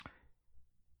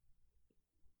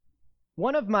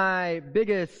One of my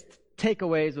biggest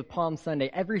takeaways with Palm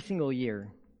Sunday every single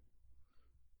year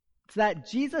is that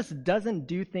Jesus doesn't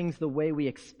do things the way we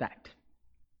expect.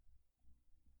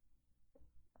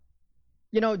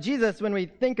 You know, Jesus, when we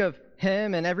think of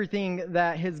him and everything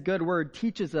that his good word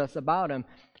teaches us about him,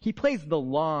 he plays the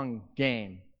long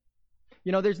game.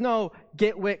 You know, there's no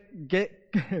get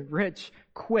rich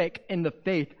quick in the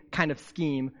faith kind of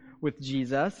scheme with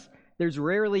Jesus. There's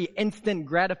rarely instant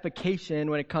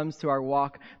gratification when it comes to our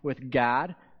walk with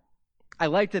God. I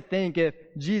like to think if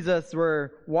Jesus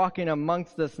were walking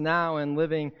amongst us now and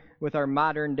living with our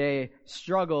modern day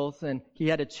struggles and he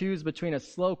had to choose between a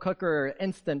slow cooker or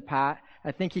instant pot,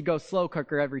 I think he'd go slow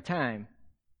cooker every time.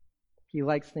 He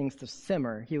likes things to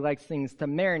simmer. He likes things to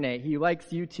marinate. He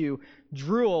likes you to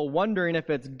drool, wondering if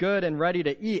it's good and ready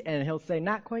to eat. And he'll say,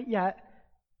 not quite yet.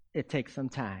 It takes some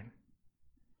time.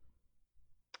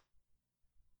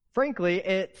 Frankly,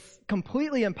 it's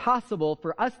completely impossible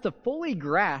for us to fully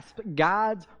grasp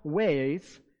God's ways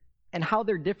and how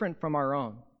they're different from our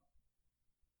own.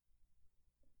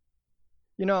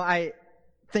 You know, I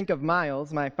think of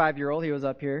Miles, my 5-year-old. He was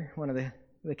up here, one of the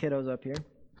kiddos up here.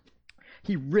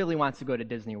 He really wants to go to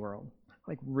Disney World,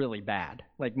 like really bad,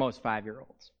 like most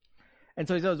 5-year-olds. And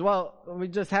so he says, well, we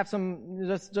just have some,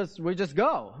 we just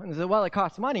go. And I said, well, it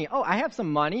costs money. Oh, I have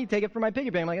some money. Take it from my piggy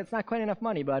bank. I'm like, it's not quite enough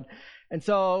money, bud. And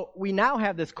so we now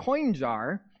have this coin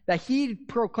jar that he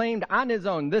proclaimed on his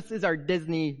own. This is our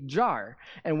Disney jar.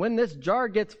 And when this jar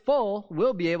gets full,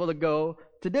 we'll be able to go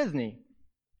to Disney.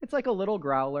 It's like a little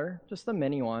growler, just a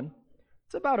mini one.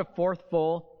 It's about a fourth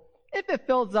full. If it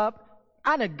fills up,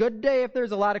 on a good day, if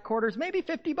there's a lot of quarters, maybe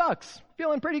 $50.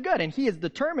 Feeling pretty good. And he is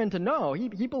determined to know.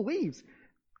 He believes.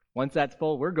 Once that's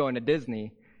full, we're going to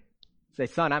Disney. Say,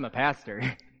 son, I'm a pastor.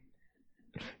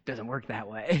 Doesn't work that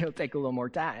way. It'll take a little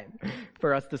more time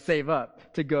for us to save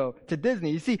up to go to Disney.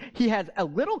 You see, he has a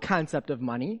little concept of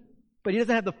money, but he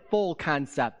doesn't have the full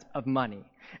concept of money.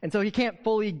 And so he can't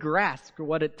fully grasp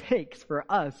what it takes for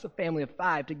us, a family of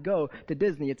 5, to go to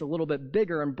Disney. It's a little bit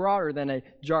bigger and broader than a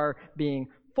jar being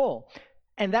full.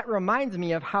 And that reminds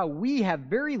me of how we have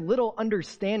very little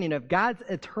understanding of God's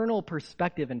eternal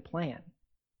perspective and plan.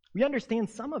 We understand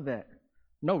some of it,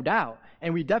 no doubt.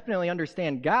 And we definitely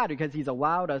understand God because he's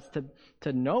allowed us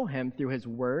to know him through his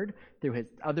word, through his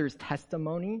others'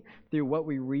 testimony, through what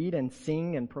we read and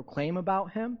sing and proclaim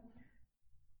about him.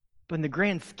 But in the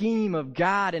grand scheme of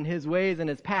God and his ways and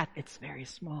his path, it's very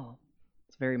small.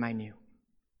 It's very minute.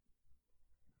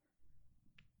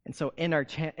 And so in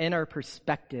our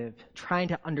perspective, trying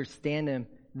to understand him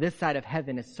this side of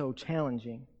heaven is so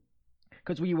challenging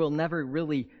because we will never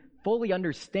really fully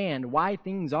understand why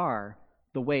things are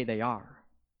the way they are.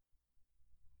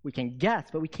 We can guess,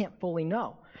 but we can't fully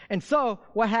know. And so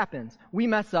what happens? We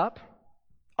mess up.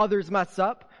 Others mess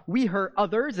up. We hurt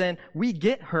others and we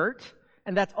get hurt.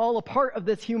 And that's all a part of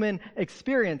this human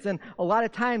experience. And a lot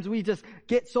of times we just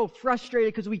get so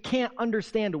frustrated because we can't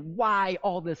understand why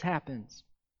all this happens.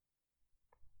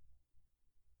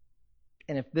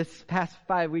 And if this past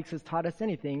 5 weeks has taught us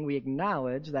anything, we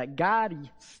acknowledge that God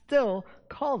still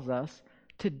calls us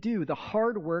to do the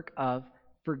hard work of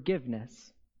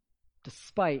forgiveness,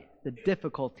 despite the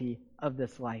difficulty of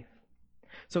this life.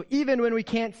 So even when we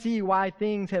can't see why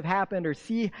things have happened or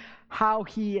see how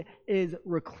he is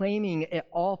reclaiming it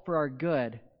all for our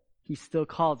good, he still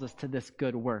calls us to this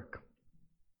good work.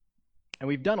 And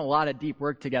we've done a lot of deep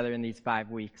work together in these 5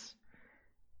 weeks.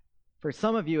 For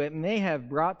some of you, it may have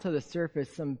brought to the surface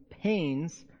some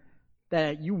pains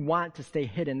that you want to stay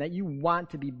hidden, that you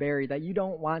want to be buried, that you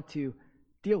don't want to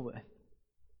deal with.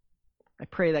 I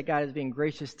pray that God is being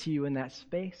gracious to you in that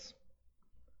space.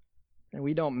 And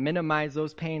we don't minimize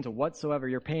those pains whatsoever.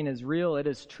 Your pain is real. It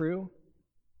is true.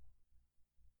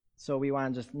 So we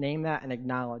want to just name that and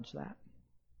acknowledge that.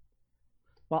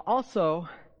 While also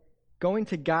going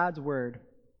to God's word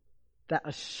that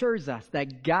assures us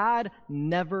that God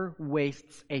never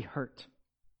wastes a hurt.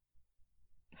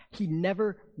 He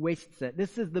never wastes it.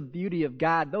 This is the beauty of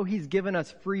God. Though he's given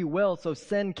us free will, so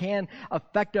sin can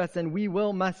affect us and we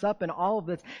will mess up in all of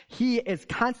this, he is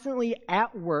constantly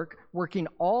at work, working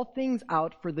all things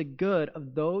out for the good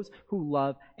of those who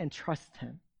love and trust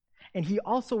him. And he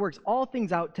also works all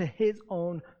things out to his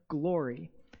own glory.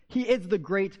 He is the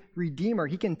great Redeemer.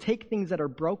 He can take things that are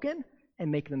broken and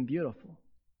make them beautiful.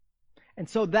 And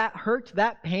so that hurt,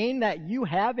 that pain that you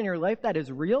have in your life that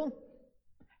is real,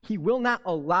 he will not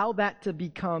allow that to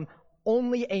become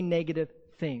only a negative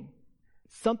thing.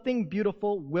 Something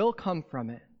beautiful will come from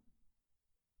it.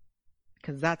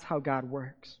 Because that's how God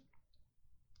works.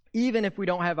 even if we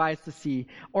don't have eyes to see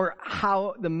or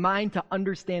how the mind to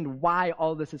understand why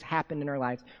all this has happened in our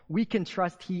lives, we can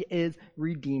trust he is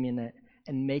redeeming it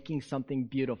and making something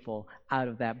beautiful out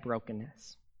of that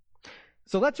brokenness.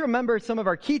 So let's remember some of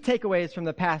our key takeaways from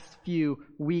the past few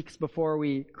weeks before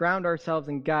we ground ourselves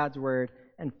in God's word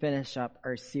and finish up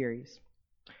our series.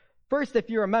 First, if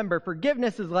you remember,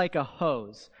 forgiveness is like a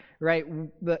hose, right?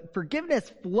 The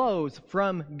forgiveness flows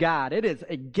from God. It is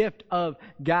a gift of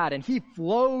God, and he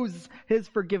flows his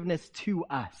forgiveness to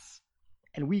us,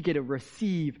 and we get to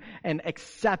receive and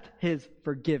accept his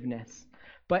forgiveness.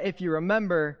 But if you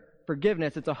remember,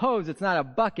 forgiveness, it's a hose, it's not a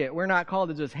bucket. We're not called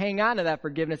to just hang on to that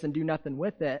forgiveness and do nothing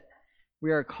with it.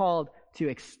 We are called to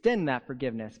extend that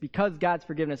forgiveness. Because God's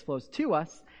forgiveness flows to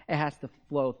us, it has to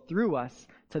flow through us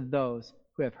to those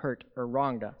who have hurt or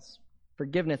wronged us.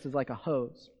 Forgiveness is like a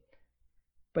hose.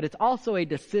 But it's also a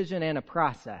decision and a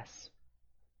process.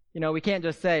 You know, we can't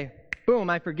just say, boom,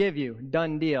 I forgive you,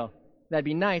 done deal. That'd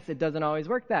be nice. It doesn't always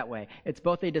work that way. It's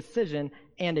both a decision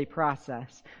and a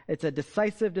process. It's a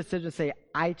decisive decision to say,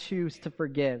 I choose to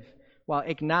forgive, while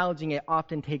acknowledging it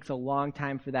often takes a long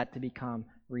time for that to become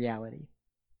reality.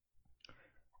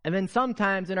 And then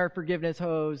sometimes in our forgiveness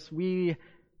hose, we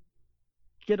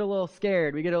get a little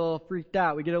scared, we get a little freaked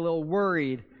out, we get a little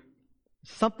worried.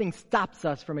 Something stops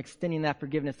us from extending that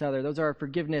forgiveness to others. Those are our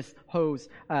forgiveness hose,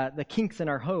 the kinks in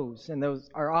our hose. And those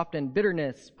are often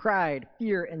bitterness, pride,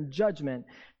 fear, and judgment.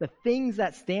 The things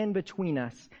that stand between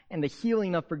us and the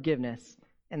healing of forgiveness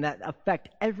and that affect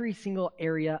every single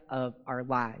area of our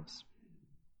lives.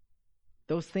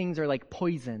 Those things are like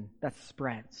poison that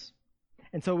spreads.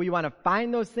 And so we want to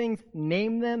find those things,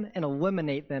 name them, and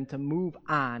eliminate them to move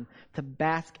on, to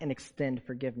bask and extend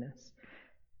forgiveness.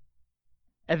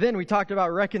 And then we talked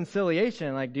about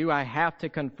reconciliation, like, do I have to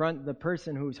confront the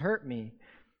person who's hurt me?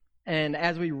 And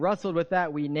as we wrestled with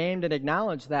that, we named and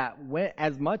acknowledged that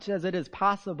as much as it is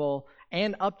possible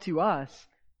and up to us,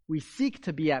 we seek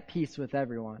to be at peace with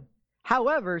everyone.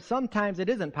 However, sometimes it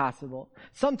isn't possible.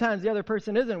 Sometimes the other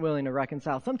person isn't willing to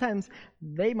reconcile. Sometimes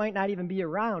they might not even be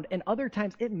around. And other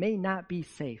times it may not be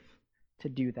safe to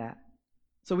do that.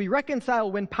 So we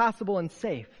reconcile when possible and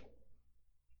safe.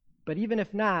 But even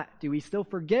if not, do we still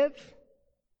forgive?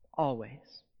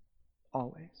 Always.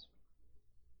 Always.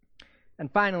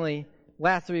 And finally,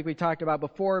 last week we talked about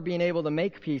before being able to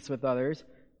make peace with others,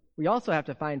 we also have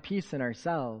to find peace in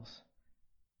ourselves.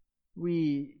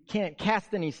 We can't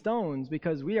cast any stones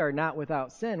because we are not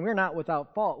without sin. We're not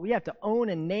without fault. We have to own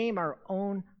and name our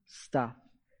own stuff,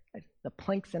 the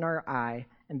planks in our eye,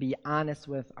 and be honest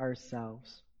with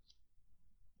ourselves.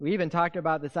 We even talked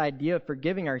about this idea of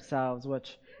forgiving ourselves,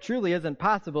 which truly isn't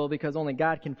possible because only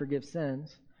God can forgive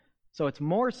sins. So it's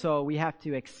more so we have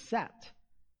to accept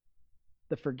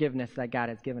the forgiveness that God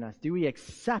has given us. Do we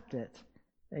accept it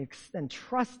and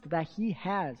trust that he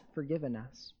has forgiven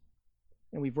us?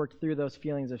 And we've worked through those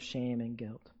feelings of shame and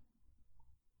guilt.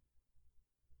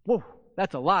 Whoa,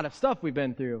 that's a lot of stuff we've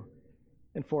been through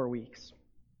in 4 weeks.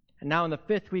 And now in the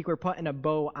 5th week, we're putting a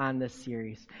bow on this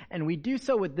series. And we do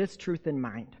so with this truth in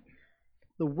mind.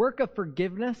 The work of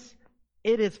forgiveness,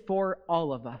 it is for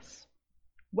all of us,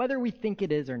 whether we think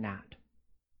it is or not.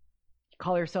 You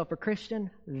call yourself a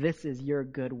Christian, this is your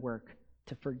good work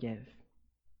to forgive.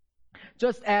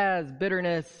 Just as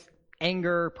bitterness,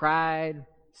 anger, pride,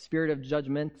 spirit of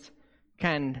judgment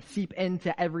can seep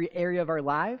into every area of our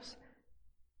lives,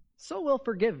 so will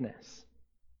forgiveness.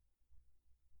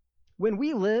 When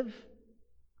we live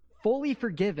fully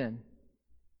forgiven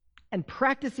and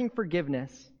practicing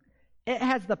forgiveness, it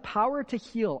has the power to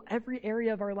heal every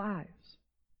area of our lives.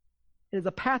 It is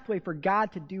a pathway for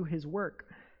God to do his work.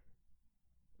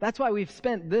 That's why we've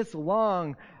spent this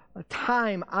long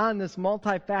time on this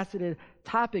multifaceted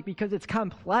topic, because it's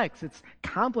complex, it's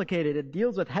complicated, it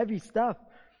deals with heavy stuff.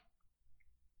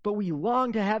 But we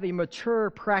long to have a mature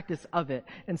practice of it.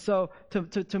 And so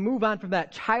to move on from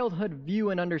that childhood view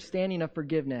and understanding of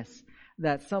forgiveness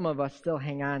that some of us still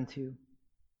hang on to.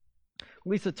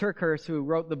 Lisa TerKeurst, who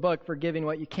wrote the book Forgiving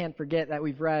What You Can't Forget that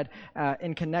we've read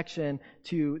in connection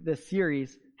to this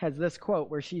series, has this quote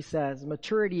where she says,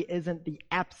 "Maturity isn't the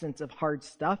absence of hard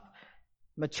stuff.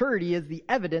 Maturity is the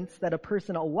evidence that a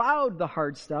person allowed the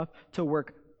hard stuff to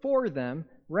work for them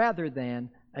rather than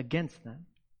against them."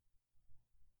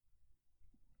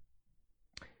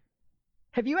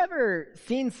 Have you ever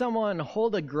seen someone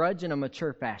hold a grudge in a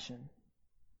mature fashion?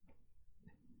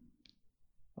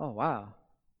 Oh, wow.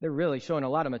 They're really showing a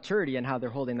lot of maturity in how they're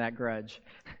holding that grudge.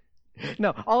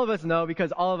 No, all of us know,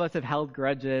 because all of us have held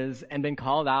grudges and been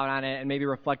called out on it and maybe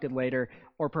reflected later,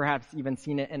 or perhaps even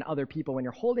seen it in other people. When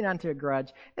you're holding on to a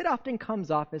grudge, it often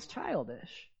comes off as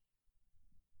childish.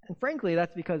 And frankly,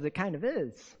 that's because it kind of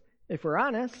is, if we're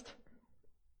honest.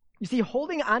 You see,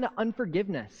 holding on to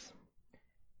unforgiveness,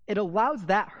 it allows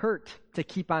that hurt to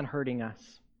keep on hurting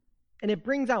us. And it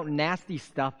brings out nasty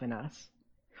stuff in us.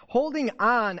 Holding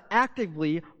on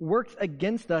actively works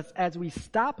against us as we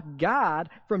stop God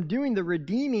from doing the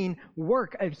redeeming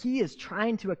work of He is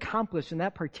trying to accomplish in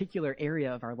that particular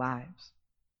area of our lives.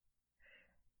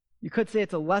 You could say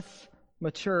it's a less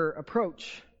mature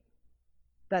approach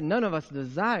that none of us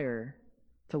desire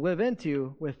to live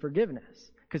into with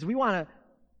forgiveness, because we want to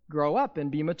grow up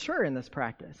and be mature in this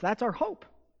practice. That's our hope,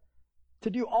 to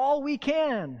do all we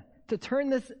can to turn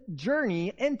this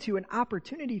journey into an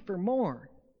opportunity for more,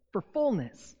 for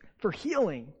fullness, for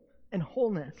healing and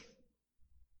wholeness.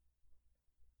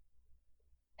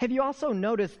 Have you also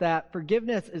noticed that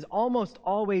forgiveness is almost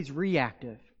always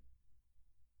reactive?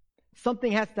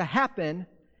 Something has to happen,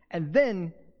 and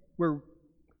then we're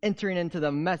entering into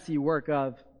the messy work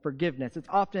of forgiveness. It's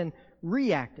often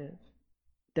reactive.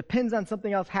 Depends on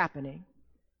something else happening.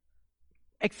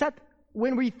 Except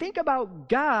when we think about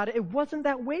God, it wasn't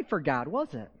that way for God,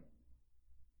 was it?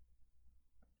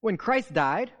 When Christ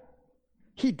died,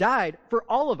 He died for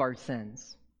all of our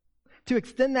sins, to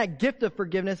extend that gift of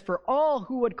forgiveness for all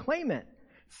who would claim it.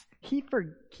 He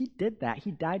did that.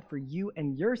 He died for you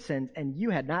and your sins, and you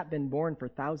had not been born for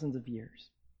thousands of years.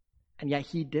 And yet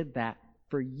He did that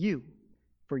for you,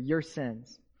 for your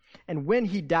sins. And when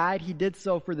He died, He did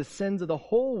so for the sins of the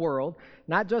whole world,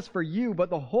 not just for you, but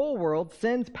the whole world,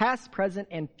 sins past, present,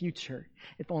 and future,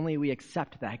 if only we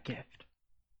accept that gift.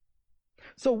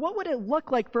 So what would it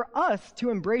look like for us to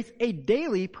embrace a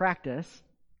daily practice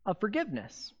of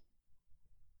forgiveness?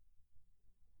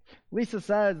 Lisa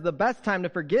says the best time to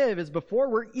forgive is before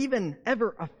we're even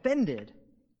ever offended.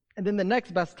 And then the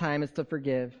next best time is to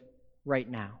forgive right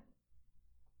now.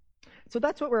 So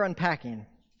that's what we're unpacking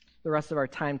the rest of our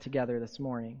time together this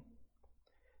morning.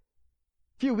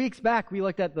 A few weeks back, we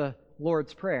looked at the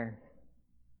Lord's Prayer.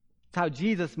 It's how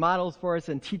Jesus models for us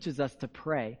and teaches us to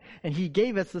pray. And He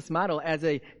gave us this model as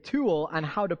a tool on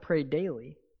how to pray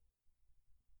daily.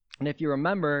 And if you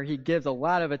remember, He gives a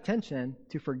lot of attention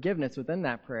to forgiveness within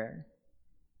that prayer.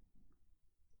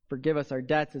 Forgive us our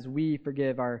debts as we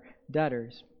forgive our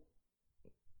debtors.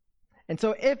 And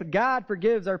so if God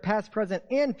forgives our past, present,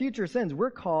 and future sins,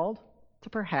 we're called to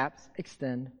perhaps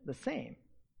extend the same.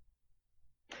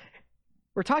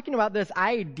 We're talking about this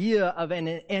idea of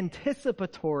an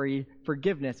anticipatory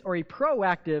forgiveness or a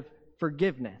proactive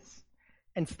forgiveness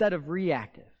instead of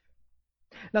reactive.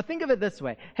 Now think of it this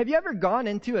way. Have you ever gone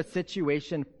into a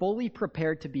situation fully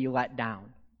prepared to be let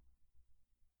down?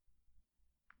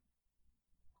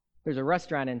 There's a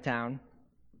restaurant in town.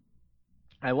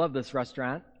 I love this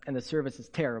restaurant, and the service is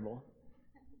terrible.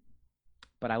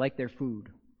 But I like their food.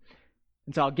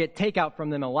 And so I'll get takeout from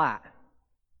them a lot.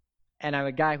 And I'm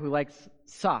a guy who likes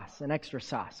sauce and extra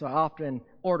sauce. So I often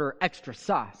order extra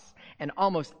sauce. And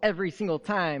almost every single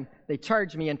time, they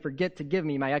charge me and forget to give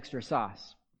me my extra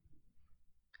sauce.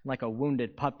 Like a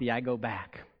wounded puppy, I go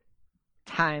back.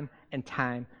 Time and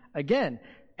time again.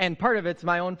 And part of it's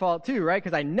my own fault too, right?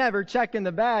 Because I never check in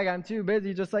the bag. I'm too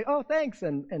busy just like, oh, thanks,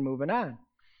 and moving on.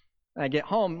 I get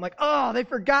home, I'm like, oh, they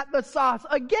forgot the sauce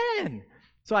again.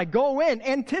 So I go in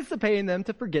anticipating them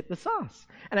to forget the sauce.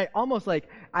 And I almost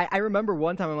I remember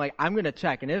one time I'm like, I'm going to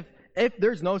check. And if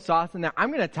there's no sauce in there, I'm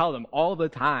going to tell them all the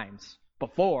times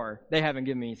before they haven't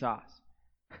given me sauce.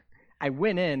 I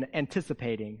went in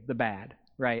anticipating the bad,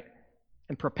 right?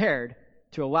 And prepared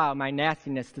to allow my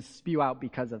nastiness to spew out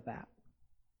because of that.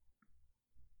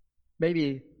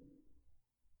 Maybe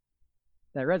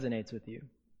that resonates with you.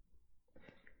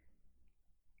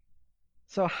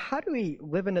 So how do we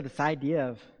live into this idea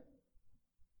of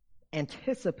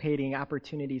anticipating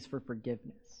opportunities for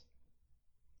forgiveness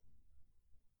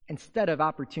instead of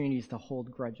opportunities to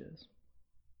hold grudges?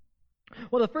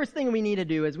 Well, the first thing we need to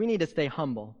do is we need to stay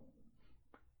humble.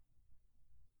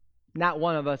 Not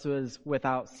one of us was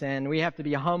without sin. We have to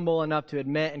be humble enough to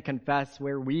admit and confess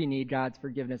where we need God's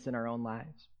forgiveness in our own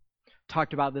lives.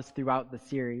 Talked about this throughout the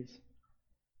series.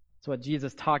 It's what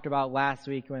Jesus talked about last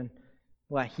week when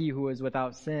let he who is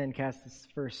without sin cast his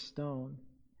first stone.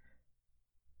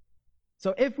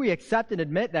 So if we accept and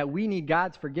admit that we need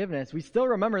God's forgiveness, we still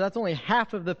remember that's only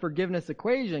half of the forgiveness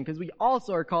equation, because we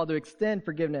also are called to extend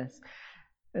forgiveness.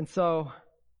 And so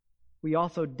we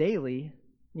also daily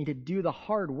need to do the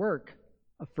hard work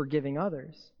of forgiving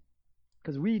others,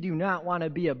 because we do not want to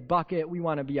be a bucket, we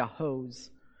want to be a hose.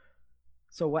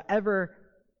 So whatever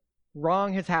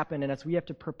wrong has happened in us, we have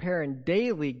to prepare and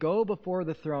daily go before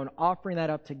the throne, offering that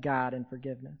up to God in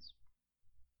forgiveness.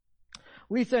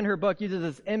 Lisa, in her book, uses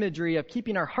this imagery of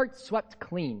keeping our hearts swept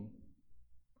clean.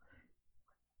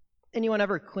 Anyone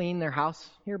ever cleaned their house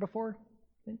here before?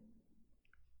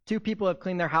 2 people have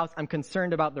cleaned their house. I'm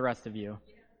concerned about the rest of you.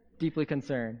 Deeply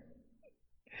concerned.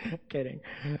 Kidding.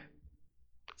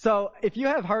 So if you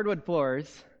have hardwood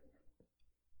floors,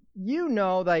 you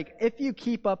know, like, if you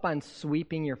keep up on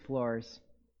sweeping your floors,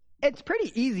 it's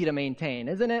pretty easy to maintain,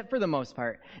 isn't it? For the most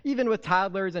part. Even with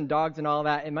toddlers and dogs and all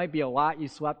that, it might be a lot you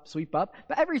sweep up.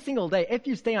 But every single day, if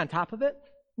you stay on top of it,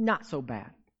 not so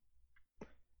bad.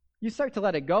 You start to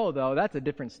let it go, though, that's a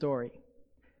different story.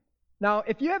 Now,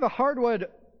 if you have a hardwood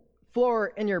floor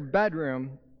in your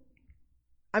bedroom,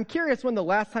 I'm curious when the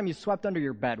last time you swept under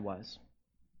your bed was.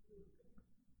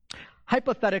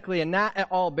 Hypothetically, and not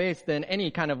at all based in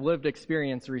any kind of lived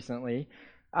experience recently,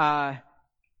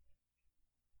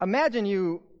 imagine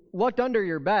you looked under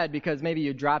your bed because maybe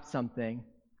you dropped something,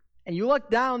 and you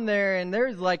look down there and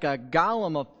there's like a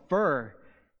golem of fur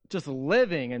just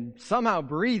living and somehow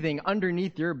breathing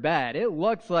underneath your bed. It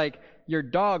looks like your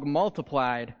dog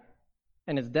multiplied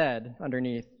and is dead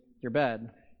underneath your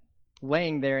bed,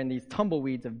 laying there in these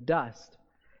tumbleweeds of dust.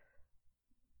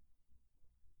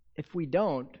 If we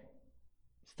don't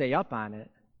stay up on it,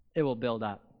 it will build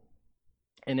up,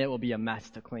 and it will be a mess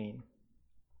to clean.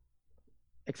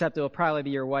 Except it will probably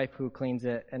be your wife who cleans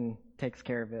it and takes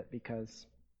care of it, because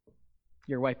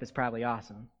your wife is probably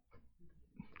awesome.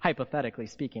 Hypothetically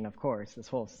speaking, of course, this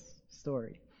whole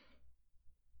story.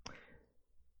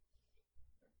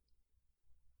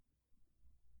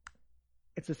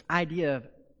 It's this idea of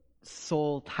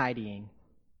soul tidying.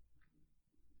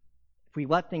 If we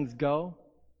let things go,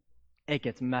 it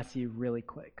gets messy really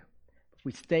quick. If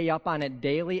we stay up on it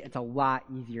daily, it's a lot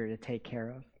easier to take care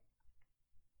of.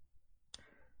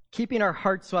 Keeping our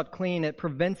hearts swept clean, it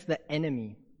prevents the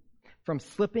enemy from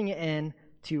slipping in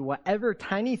to whatever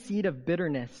tiny seed of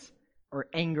bitterness or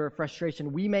anger or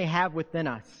frustration we may have within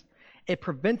us. It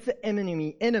prevents the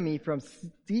enemy from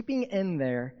seeping in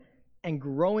there and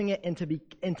growing it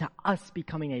into us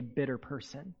becoming a bitter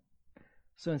person.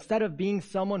 So instead of being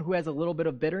someone who has a little bit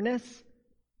of bitterness,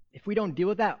 if we don't deal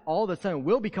with that, all of a sudden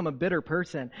we'll become a bitter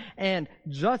person. And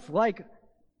just like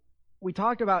we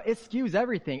talked about, it skews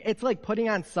everything. It's like putting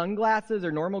on sunglasses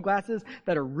or normal glasses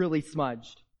that are really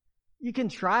smudged. You can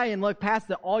try and look past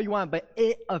it all you want, but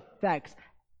it affects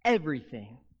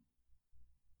everything.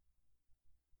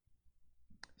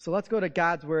 So let's go to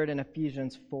God's Word in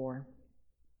Ephesians 4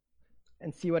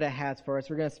 and see what it has for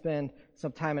us. We're going to spend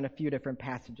some time in a few different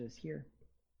passages here.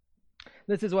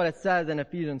 This is what it says in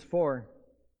Ephesians 4.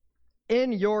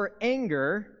 In your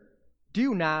anger,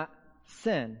 do not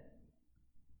sin.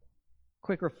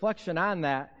 Quick reflection on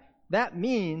that. That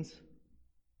means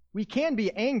we can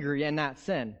be angry and not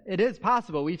sin. It is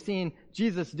possible. We've seen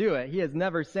Jesus do it. He has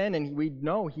never sinned, and we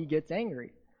know he gets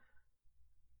angry.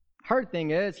 Hard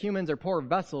thing is, humans are poor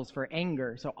vessels for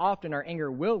anger, so often our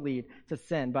anger will lead to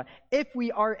sin. But if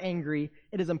we are angry,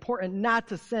 it is important not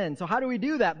to sin. So how do we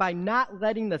do that? By not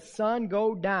letting the sun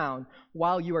go down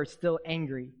while you are still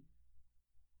angry.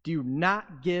 Do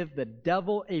not give the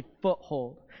devil a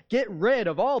foothold. Get rid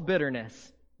of all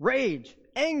bitterness, rage,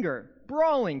 anger,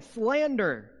 brawling,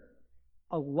 slander,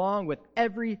 along with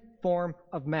every form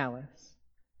of malice.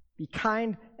 Be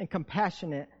kind and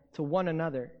compassionate to one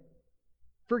another,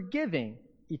 forgiving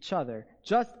each other,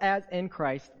 just as in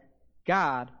Christ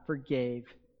God forgave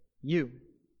you.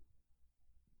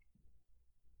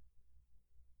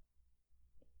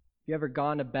 You ever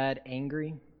gone to bed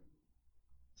angry?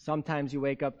 Sometimes you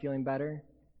wake up feeling better.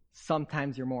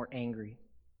 Sometimes you're more angry.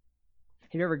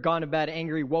 Have you ever gone to bed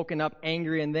angry, woken up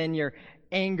angry, and then your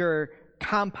anger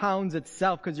compounds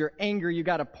itself because you're angry, you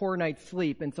got a poor night's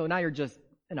sleep, and so now you're just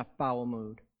in a foul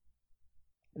mood.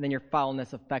 And then your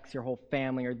foulness affects your whole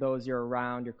family or those you're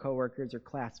around, your coworkers or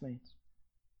classmates.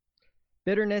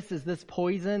 Bitterness is this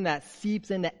poison that seeps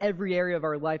into every area of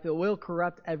our life. It will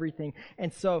corrupt everything.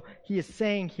 And so he is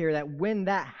saying here that when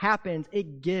that happens,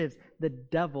 it gives the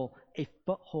devil a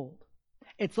foothold.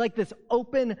 It's like this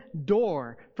open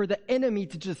door for the enemy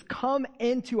to just come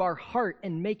into our heart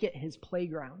and make it his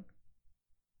playground.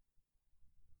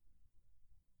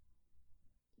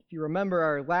 If you remember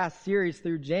our last series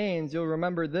through James, you'll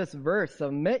remember this verse.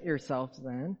 Submit yourselves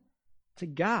then to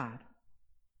God.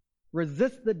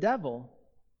 Resist the devil.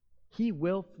 He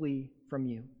will flee from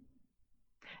you.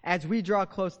 As we draw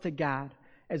close to God,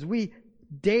 as we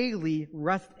daily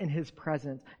rest in his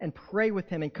presence and pray with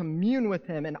him and commune with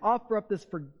him and offer up this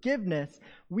forgiveness,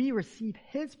 we receive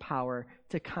his power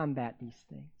to combat these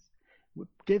things. It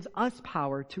gives us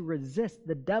power to resist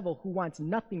the devil, who wants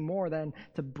nothing more than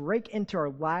to break into our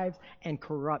lives and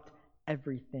corrupt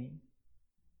everything.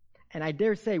 And I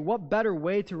dare say, what better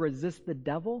way to resist the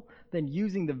devil than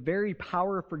using the very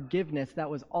power of forgiveness that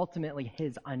was ultimately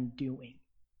his undoing?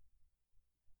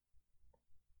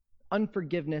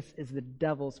 Unforgiveness is the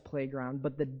devil's playground,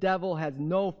 but the devil has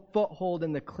no foothold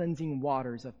in the cleansing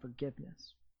waters of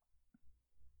forgiveness.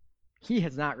 He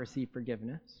has not received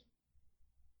forgiveness.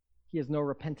 He has no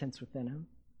repentance within him.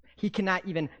 He cannot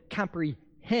even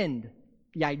comprehend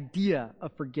the idea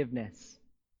of forgiveness.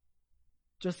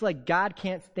 Just like God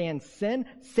can't stand sin,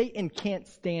 Satan can't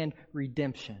stand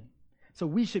redemption. So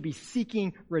we should be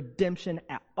seeking redemption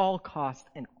at all costs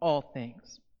in all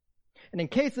things. And in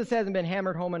case this hasn't been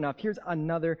hammered home enough, here's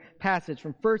another passage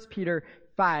from 1 Peter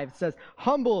 5. It says,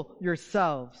 "Humble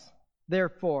yourselves,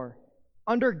 therefore,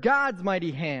 under God's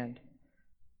mighty hand,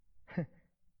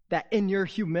 that in your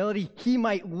humility he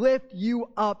might lift you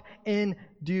up in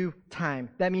due time."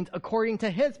 That means according to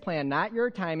his plan, not your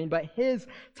timing, but his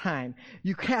time.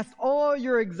 You cast all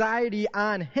your anxiety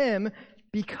on him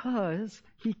because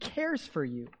he cares for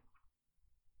you.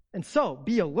 And so,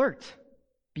 be alert,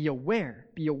 be aware,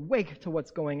 be awake to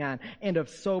what's going on, and of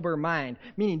sober mind.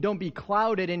 Meaning, don't be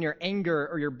clouded in your anger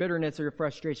or your bitterness or your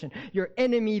frustration. Your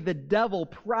enemy, the devil,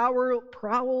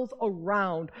 prowls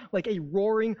around like a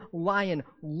roaring lion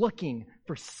looking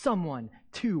for someone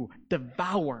to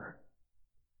devour.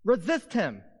 Resist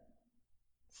him,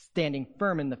 standing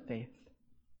firm in the faith,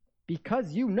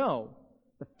 because you know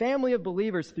the family of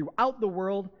believers throughout the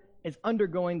world is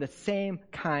undergoing the same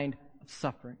kind of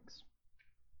sufferings.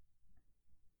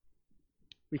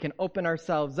 We can open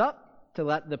ourselves up to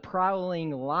let the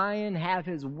prowling lion have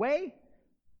his way,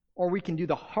 or we can do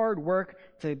the hard work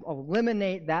to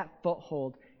eliminate that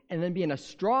foothold and then be in a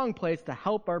strong place to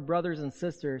help our brothers and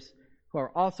sisters who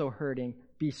are also hurting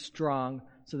be strong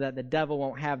so that the devil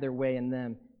won't have their way in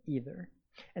them either.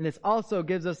 And this also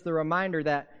gives us the reminder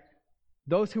that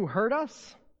those who hurt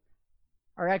us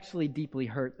are actually deeply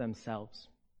hurt themselves.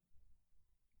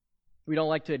 We don't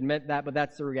like to admit that, but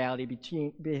that's the reality.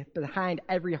 Behind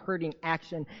every hurting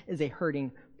action is a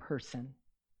hurting person.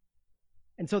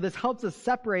 And so this helps us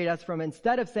separate us from,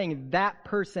 instead of saying that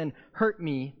person hurt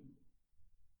me,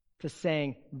 to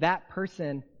saying that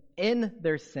person in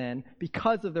their sin,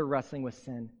 because of their wrestling with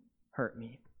sin, hurt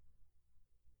me.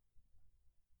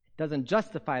 It doesn't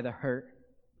justify the hurt,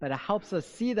 but it helps us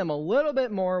see them a little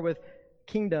bit more with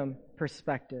kingdom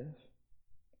perspective.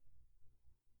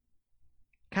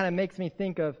 Kind of makes me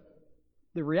think of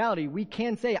the reality. We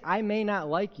can say, I may not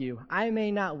like you, I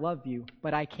may not love you,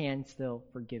 but I can still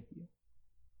forgive you.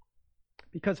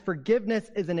 Because forgiveness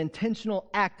is an intentional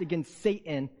act against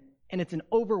Satan, and it's an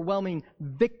overwhelming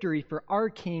victory for our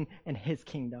King and his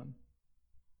kingdom.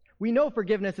 We know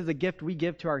forgiveness is a gift we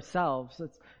give to ourselves,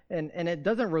 and it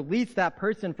doesn't release that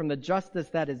person from the justice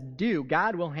that is due.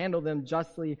 God will handle them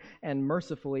justly and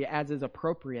mercifully as is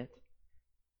appropriate.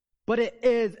 But it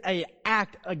is an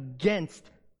act against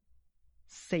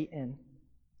Satan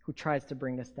who tries to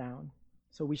bring us down.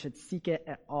 So we should seek it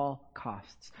at all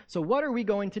costs. So what are we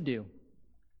going to do?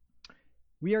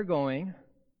 We are going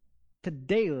to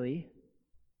daily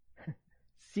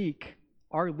seek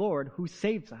our Lord who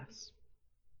saves us.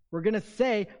 We're going to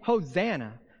say,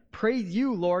 Hosanna, praise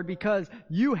you, Lord, because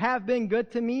you have been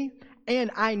good to me, and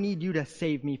I need you to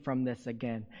save me from this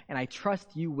again. And I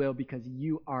trust you will because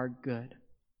you are good.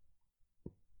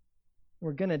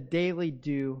 We're going to daily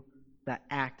do that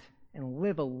act and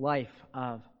live a life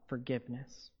of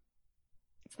forgiveness.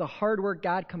 It's the hard work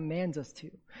God commands us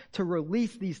to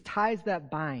release these ties that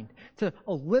bind, to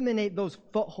eliminate those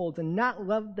footholds and not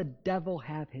let the devil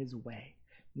have his way.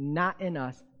 Not in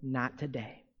us, not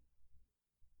today.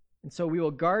 And so we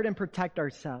will guard and protect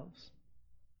ourselves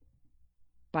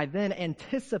by then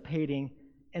anticipating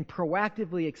and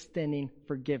proactively extending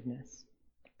forgiveness.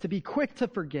 To be quick to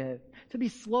forgive, to be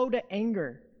slow to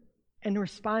anger, and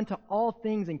respond to all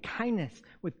things in kindness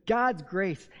with God's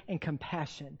grace and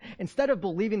compassion. Instead of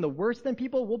believing the worst in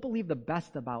people, we'll believe the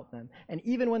best about them. And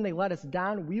even when they let us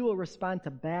down, we will respond to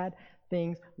bad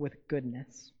things with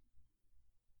goodness.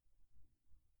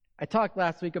 I talked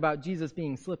last week about Jesus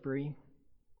being slippery.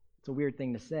 It's a weird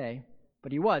thing to say,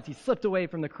 but he was. He slipped away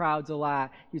from the crowds a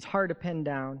lot. He's hard to pin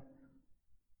down.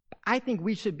 But I think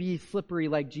we should be slippery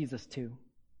like Jesus too.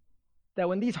 That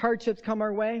when these hardships come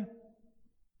our way,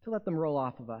 to let them roll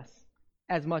off of us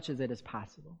as much as it is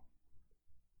possible.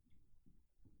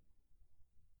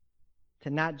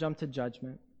 To not jump to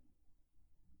judgment.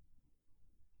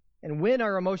 And when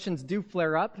our emotions do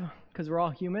flare up, because we're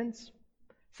all humans,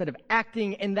 instead of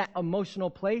acting in that emotional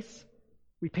place,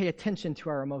 we pay attention to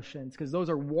our emotions, because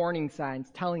those are warning signs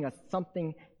telling us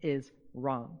something is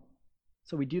wrong.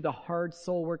 So we do the hard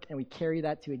soul work and we carry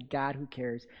that to a God who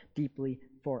cares deeply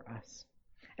for us.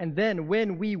 And then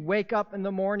when we wake up in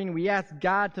the morning, we ask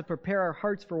God to prepare our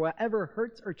hearts for whatever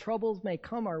hurts or troubles may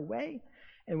come our way.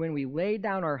 And when we lay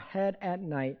down our head at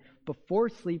night, before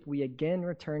sleep, we again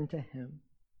return to Him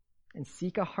and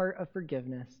seek a heart of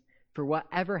forgiveness for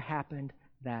whatever happened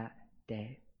that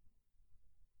day.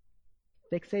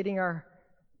 Fixating our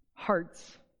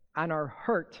hearts on our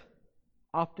hurt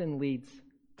often leads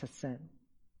to sin.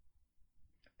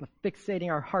 But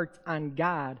fixating our hearts on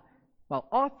God while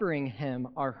offering Him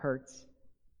our hurts,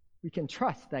 we can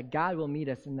trust that God will meet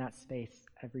us in that space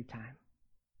every time.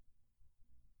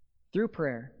 Through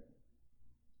prayer,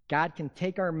 God can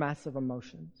take our mess of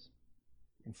emotions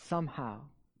and somehow,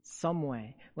 some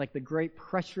way, like the great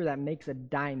pressure that makes a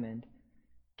diamond,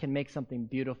 can make something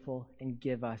beautiful and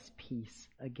give us peace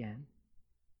again.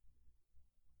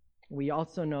 We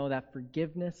also know that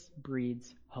forgiveness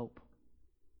breeds hope.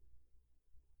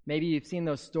 Maybe you've seen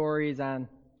those stories on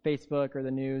Facebook or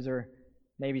the news, or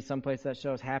maybe someplace that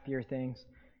shows happier things,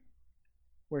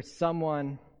 where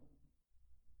someone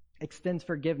extends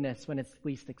forgiveness when it's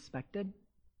least expected.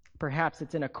 Perhaps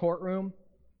it's in a courtroom,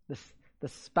 the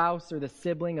spouse or the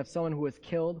sibling of someone who was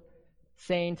killed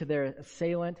saying to their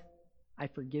assailant, I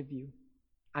forgive you.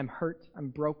 I'm hurt, I'm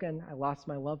broken, I lost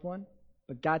my loved one,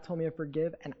 but God told me to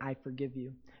forgive, and I forgive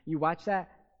you. You watch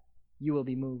that, you will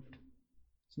be moved.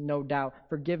 There's no doubt.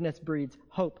 Forgiveness breeds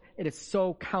hope. It is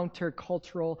so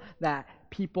countercultural that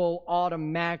people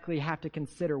automatically have to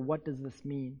consider, what does this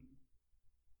mean?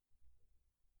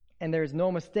 And there's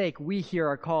no mistake, we here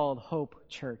are called Hope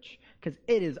Church, because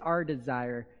it is our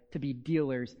desire to be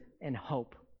dealers in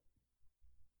hope.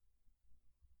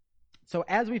 So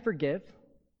as we forgive,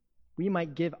 we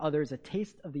might give others a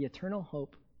taste of the eternal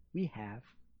hope we have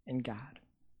in God.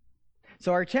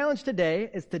 So our challenge today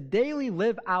is to daily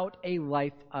live out a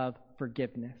life of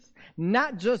forgiveness.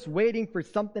 Not just waiting for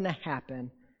something to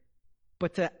happen,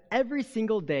 but to every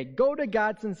single day go to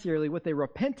God sincerely with a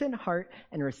repentant heart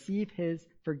and receive His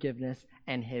forgiveness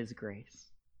and His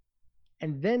grace.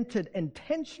 And then to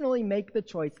intentionally make the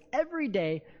choice every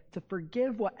day to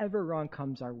forgive whatever wrong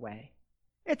comes our way.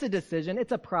 It's a decision,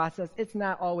 it's a process, it's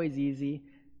not always easy,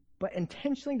 but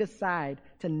intentionally decide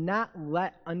to not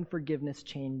let unforgiveness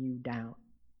chain you down.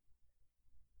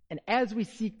 And as we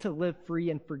seek to live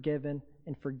free and forgiven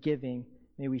and forgiving,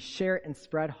 may we share and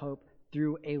spread hope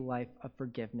through a life of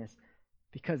forgiveness,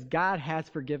 because God has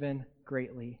forgiven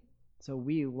greatly, so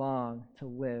we long to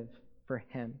live for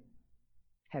Him,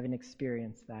 having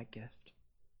experienced that gift.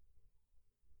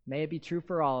 May it be true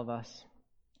for all of us,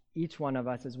 each one of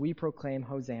us, as we proclaim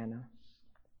Hosanna.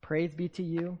 Praise be to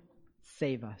you,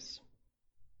 save us,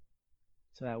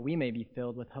 so that we may be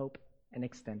filled with hope and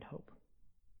extend hope.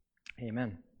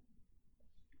 Amen.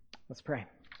 Let's pray.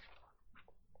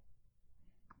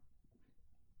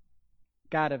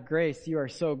 God of grace, you are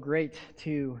so great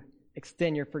to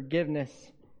extend your forgiveness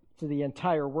to the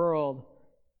entire world,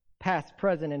 past,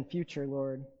 present, and future,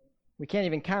 Lord. We can't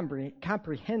even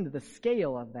comprehend the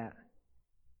scale of that.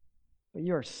 But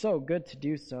you are so good to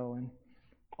do so. And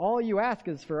all you ask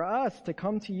is for us to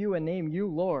come to you and name you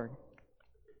Lord,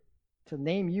 to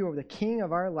name you as the King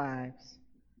of our lives,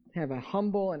 to have a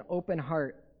humble and open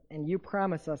heart. And you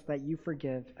promise us that you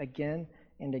forgive again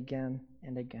and again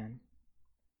and again.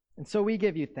 And so we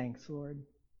give you thanks, Lord.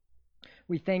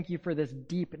 We thank you for this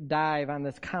deep dive on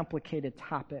this complicated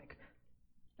topic.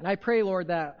 And I pray, Lord,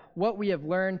 that what we have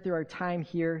learned through our time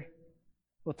here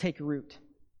will take root,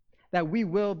 that we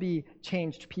will be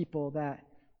changed people, that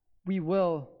we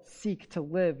will seek to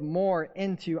live more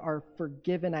into our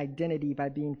forgiven identity by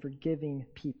being forgiving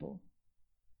people.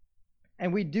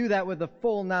 And we do that with the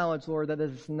full knowledge, Lord, that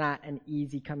this is not an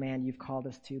easy command you've called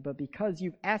us to, but because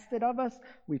you've asked it of us,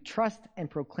 we trust and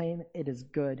proclaim it is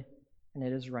good and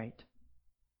it is right.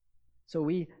 So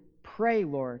we pray,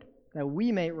 Lord, that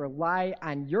we may rely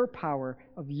on your power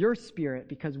of your Spirit,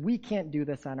 because we can't do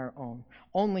this on our own.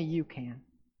 Only you can.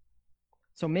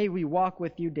 So may we walk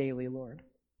with you daily, Lord,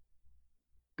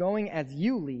 going as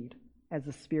you lead, as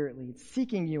the Spirit leads,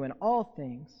 seeking you in all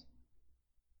things,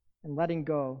 and letting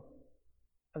go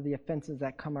of the offenses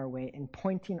that come our way, and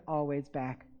pointing always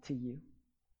back to you.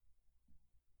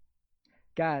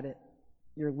 God,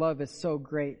 your love is so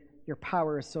great, your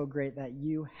power is so great that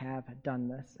you have done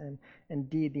this. And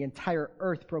indeed, the entire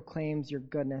earth proclaims your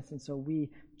goodness, and so we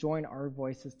join our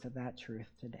voices to that truth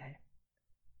today.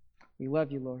 We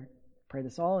love you, Lord. Pray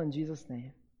this all in Jesus'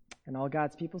 name. And all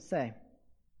God's people say,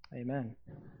 Amen.